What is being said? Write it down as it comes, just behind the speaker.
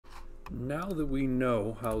Now that we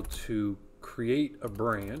know how to create a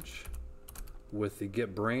branch with the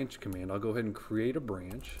get branch command, I'll go ahead and create a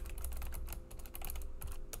branch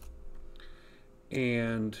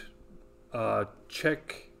and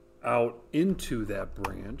check out into that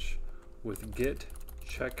branch with get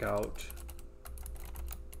checkout.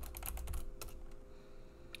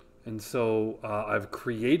 And so I've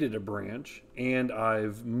created a branch and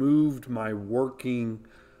I've moved my working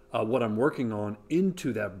what I'm working on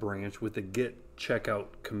into that branch with the get checkout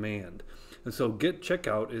command. And so get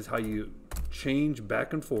checkout is how you change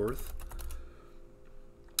back and forth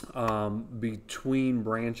between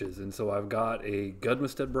branches. And so I've got a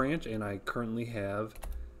Gudmestad branch and I currently have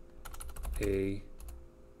a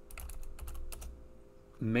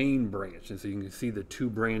main branch. And so you can see the two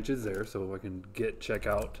branches there. So I can get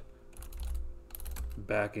checkout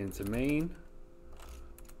back into main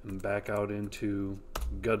and back out into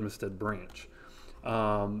Gudmestad branch.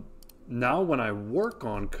 Now when I work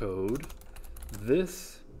on code,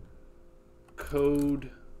 this code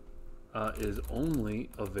is only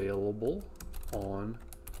available on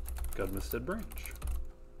Gudmestad branch.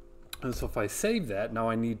 And so if I save that, now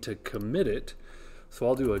I need to commit it. So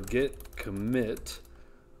I'll do a get commit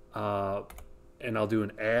and I'll do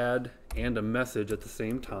an add and a message at the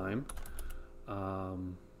same time.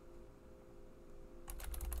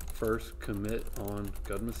 First commit on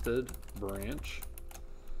Gudmestad branch.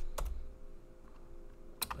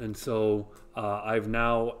 And so I've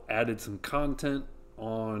now added some content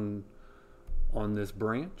on this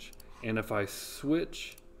branch. And if I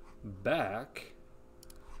switch back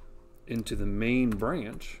into the main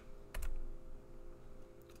branch,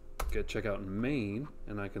 get checkout in main,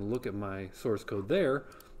 and I can look at my source code there,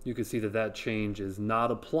 you can see that that change is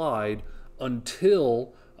not applied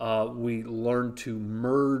until we learn to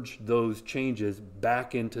merge those changes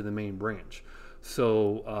back into the main branch.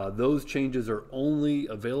 So those changes are only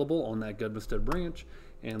available on that Gudmestad branch,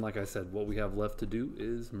 and like I said, what we have left to do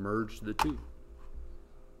is merge the two.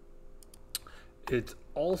 It's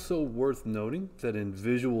also worth noting that in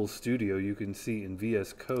Visual Studio, you can see in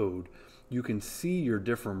VS Code, you can see your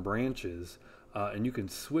different branches and you can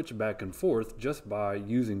switch back and forth just by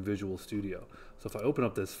using Visual Studio. So if I open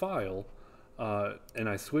up this file and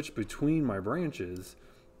I switch between my branches,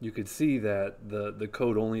 you could see that the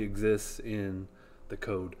code only exists in the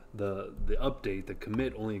code. The update, the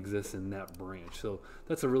commit only exists in that branch. So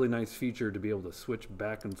that's a really nice feature to be able to switch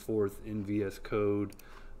back and forth in VS Code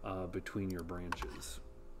between your branches.